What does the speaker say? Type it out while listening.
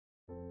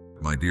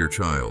My dear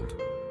child,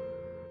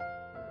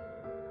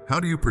 how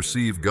do you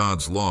perceive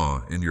God's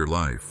law in your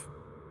life?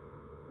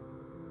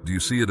 Do you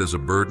see it as a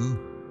burden,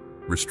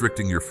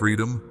 restricting your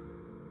freedom?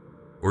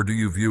 Or do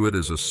you view it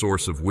as a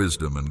source of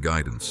wisdom and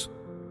guidance?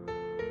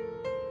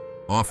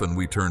 Often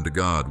we turn to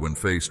God when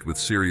faced with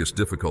serious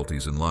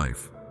difficulties in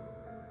life.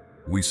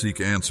 We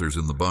seek answers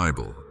in the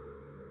Bible.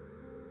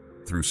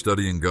 Through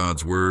studying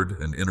God's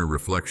Word and inner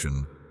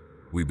reflection,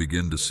 we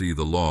begin to see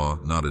the law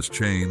not as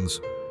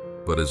chains,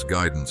 but as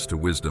guidance to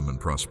wisdom and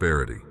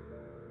prosperity.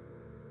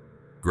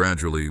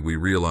 Gradually, we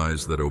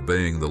realize that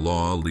obeying the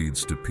law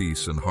leads to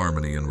peace and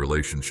harmony in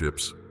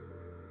relationships,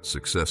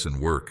 success in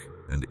work,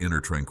 and inner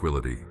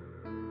tranquility.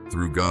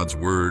 Through God's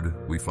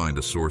Word, we find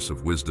a source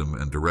of wisdom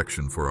and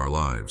direction for our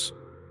lives.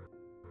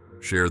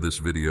 Share this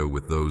video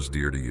with those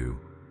dear to you.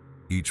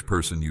 Each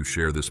person you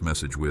share this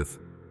message with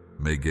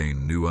may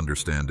gain new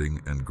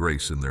understanding and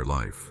grace in their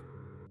life.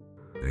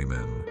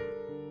 Amen.